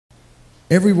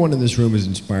Everyone in this room is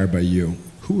inspired by you.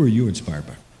 Who are you inspired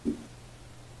by?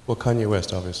 Well, Kanye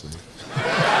West, obviously.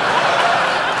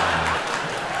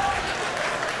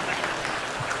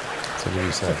 That's what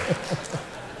you said.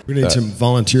 We need some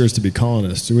volunteers to be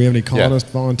colonists. Do we have any colonist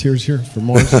volunteers here for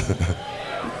Mars?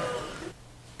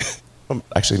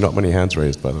 Actually, not many hands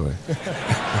raised, by the way.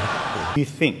 Do you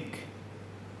think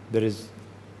there is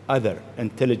other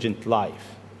intelligent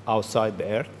life outside the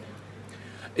Earth?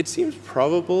 It seems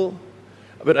probable,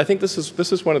 but I think this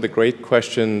is one of the great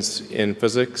questions in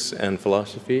physics and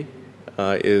philosophy,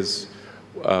 is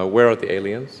where are the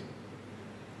aliens?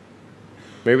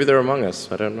 Maybe they're among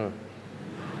us, I don't know.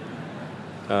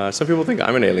 Some people think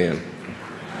I'm an alien.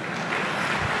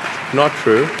 Not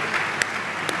true.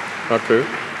 Not true.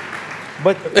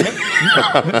 But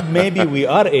maybe we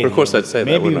are aliens. Of course I'd say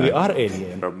that, maybe we are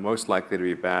aliens. Are most likely to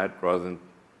be bad rather than,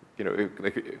 you know,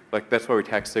 like that's why we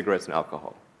tax cigarettes and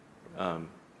alcohol.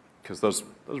 Because those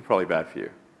are probably bad for you.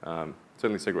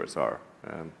 Certainly cigarettes are.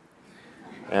 And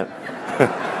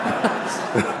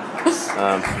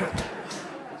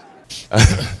I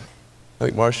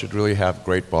think Mars should really have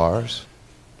great bars.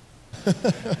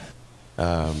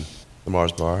 The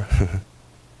Mars bar.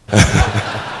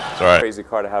 Sorry. Crazy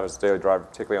car to have as a daily driver,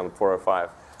 particularly on the 405.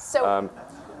 So,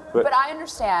 but I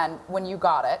understand when you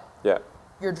got it. Yeah.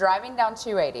 You're driving down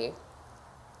 280,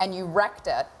 and you wrecked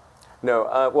it.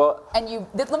 No, well... And you...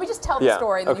 Let me just tell the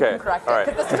story, and then you can correct it. Right.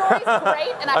 Because the story's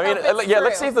great, and I hope it's yeah, true.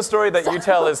 let's see if the story that you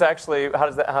tell is actually...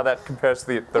 how that compares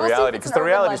to the reality. Because the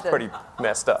reality is pretty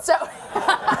messed up. So,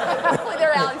 hopefully the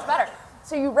reality's better.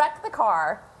 So you wreck the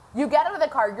car, you get out of the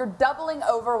car, you're doubling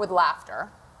over with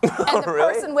laughter. And the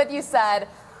person with you said,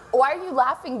 why are you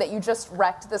laughing that you just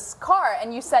wrecked this car?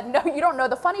 And you said, no, you don't know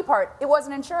the funny part. It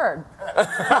wasn't insured.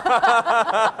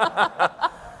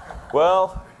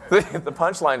 Well... The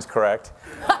punchline's correct.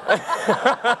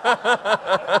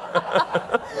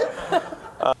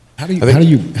 How do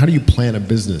you plan a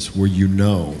business where you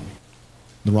know,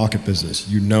 the rocket business,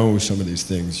 you know some of these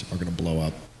things are going to blow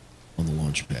up on the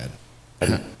launch pad?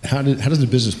 How does the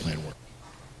business plan work?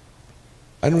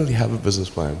 I don't really have a business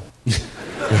plan.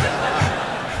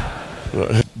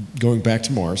 Going back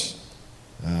to Mars,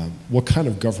 what kind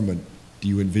of government do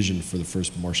you envision for the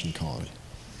first Martian colony?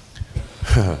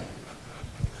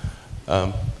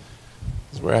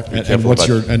 We're have to be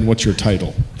and what's your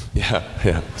title? Yeah,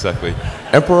 exactly.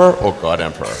 Emperor or God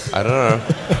Emperor? I don't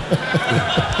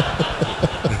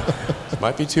know.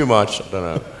 Might be too much. I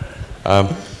don't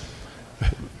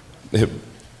know.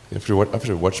 If you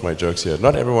watch my jokes here,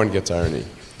 not everyone gets irony.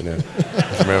 You know,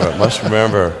 must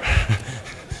remember.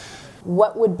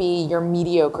 What would be your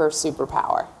mediocre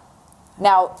superpower?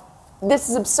 Now, this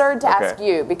is absurd to ask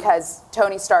you because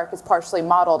Tony Stark is partially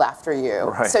modeled after you.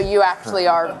 Right. So you actually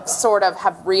are sort of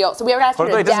have real. So we were going to ask you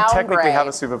to downgrade. He doesn't technically have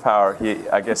a superpower.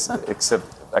 I guess, except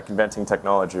like inventing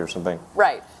technology or something.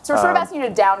 Right. So we're sort of asking you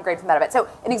to downgrade from that a bit. So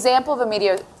an example of a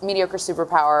mediocre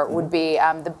superpower would be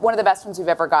one of the best ones we've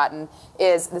ever gotten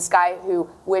is this guy who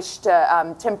wished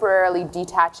to temporarily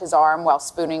detach his arm while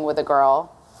spooning with a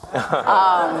girl.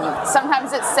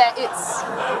 Sometimes it's staying.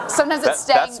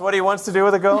 That's what he wants to do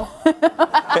with a girl?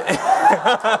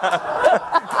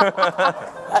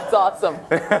 That's awesome.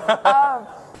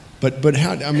 But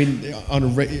how? I mean, on a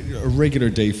regular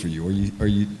day for you, are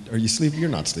you sleeping? You're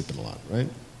not sleeping a lot, right?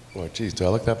 Well, geez, do I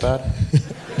look that bad?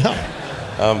 No.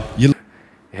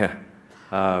 Yeah.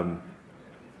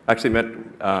 Actually met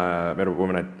a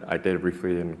woman I dated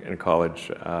briefly in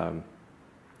college.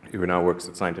 Who now works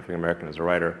at Scientific American as a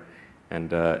writer, and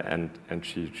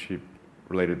she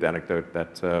related the anecdote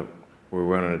that we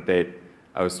went on a date.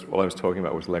 All I was talking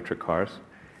about was electric cars.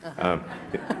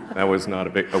 That was not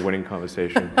a winning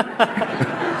conversation.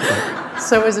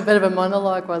 So it was a bit of a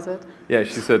monologue, was it? Yeah,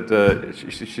 she said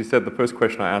she said the first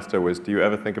question I asked her was, "Do you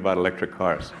ever think about electric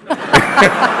cars?" She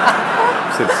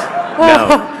said,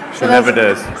 "No, she never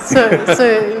does." So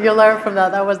you learn from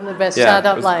that. That wasn't the best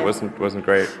shut-up line. Wasn't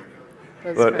great.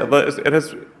 But it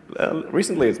has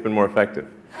recently it's been more effective.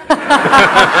 There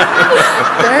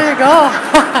you go.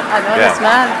 I know this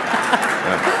man.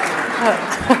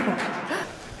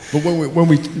 But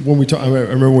when we talk, I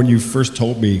remember when you first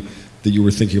told me that you were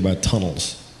thinking about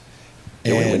tunnels.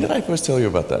 Yeah, when did I first tell you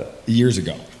about that? Years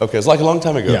ago. Okay, it's like a long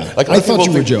time ago. Yeah, like, I thought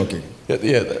you were joking. Yeah,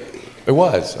 it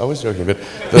was. I was joking, but.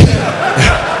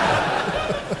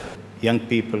 Young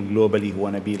people globally who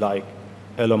want to be like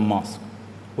Elon Musk.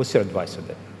 What's your advice to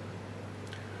them?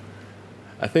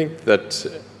 I think that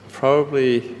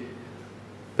probably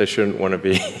they shouldn't want to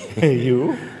be.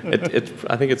 You?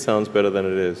 I think it sounds better than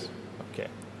it is. Okay.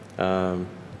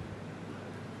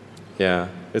 Yeah,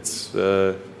 it's.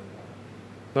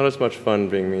 not as much fun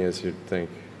being me as you'd think.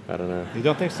 I don't know. You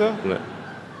don't think so? No.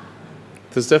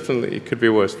 There's definitely, it could be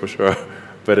worse for sure,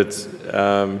 but it's,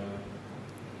 I'm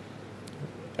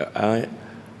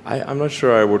not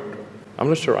sure I'm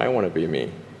not sure I want to be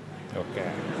me.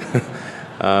 Okay.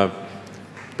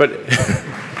 But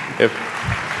if,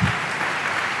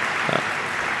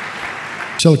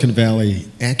 Silicon Valley,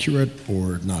 accurate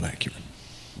or not accurate?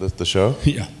 The show?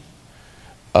 Yeah.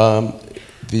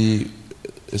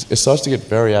 It starts to get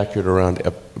very accurate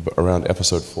around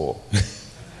episode 4.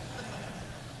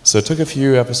 So it took a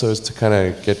few episodes to kind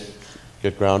of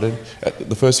get grounded.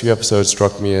 The first few episodes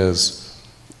struck me as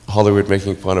Hollywood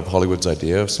making fun of Hollywood's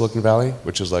idea of Silicon Valley,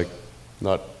 which is like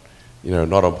not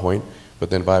on point. But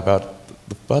then by about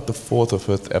the 4th or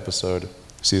 5th episode,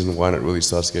 season 1, it really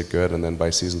starts to get good, and then by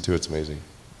season 2, it's amazing.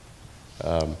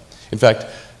 In fact,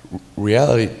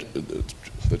 reality,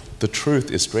 the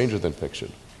truth is stranger than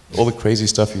fiction. All the crazy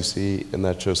stuff you see in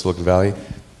that show, Silicon Valley,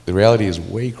 the reality is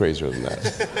way crazier than that.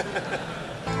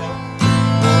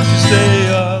 Won't you stay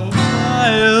a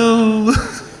while?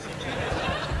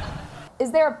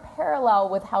 Is there a parallel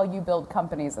with how you build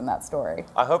companies in that story?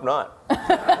 I hope not.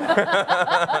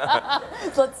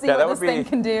 Let's see what this thing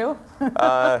can do.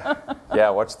 Yeah,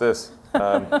 watch this.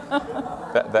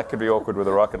 That could be awkward with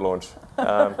a rocket launch.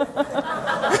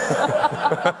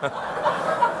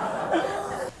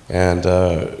 And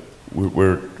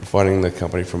we're funding the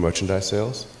company for merchandise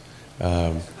sales.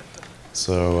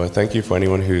 So thank you for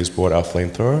anyone who's bought our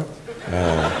flamethrower.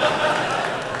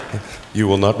 You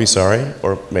will not be sorry,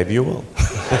 or maybe you will.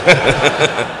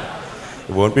 It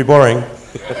won't be boring.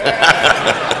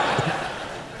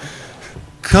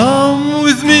 Come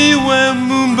with me where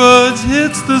moonbirds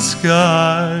hits the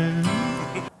sky.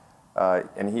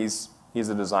 And he's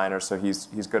a designer, so he's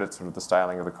good at sort of the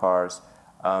styling of the cars,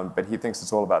 but he thinks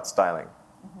it's all about styling,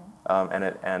 and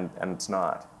it's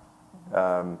not.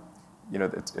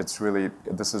 It's really,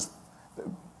 this is,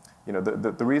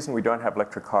 the reason we don't have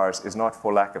electric cars is not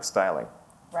for lack of styling.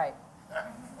 Right.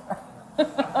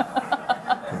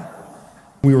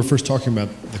 We were first talking about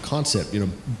the concept.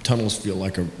 Tunnels feel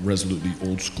like a resolutely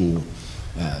old school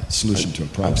solution to a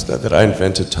problem. I'm sad that I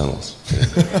invented tunnels.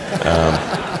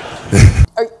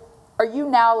 Are you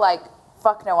now like,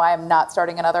 fuck no, I am not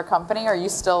starting another company? Are you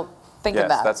still thinking that?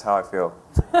 Yes, that's how I feel.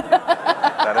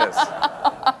 That is.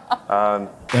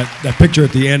 That picture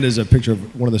at the end is a picture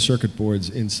of one of the circuit boards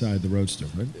inside the Roadster,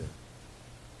 right?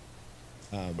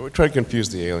 We try to confuse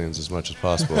the aliens as much as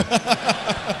possible.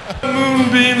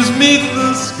 Moonbeams meet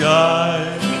the sky,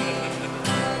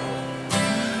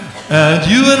 and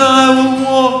you and I will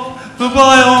walk the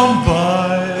by on by.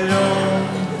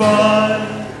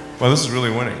 Well, this is really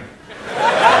winning.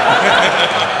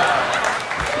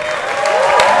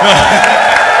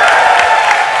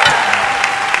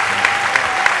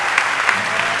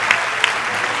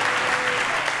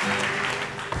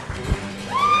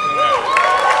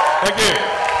 Thank you.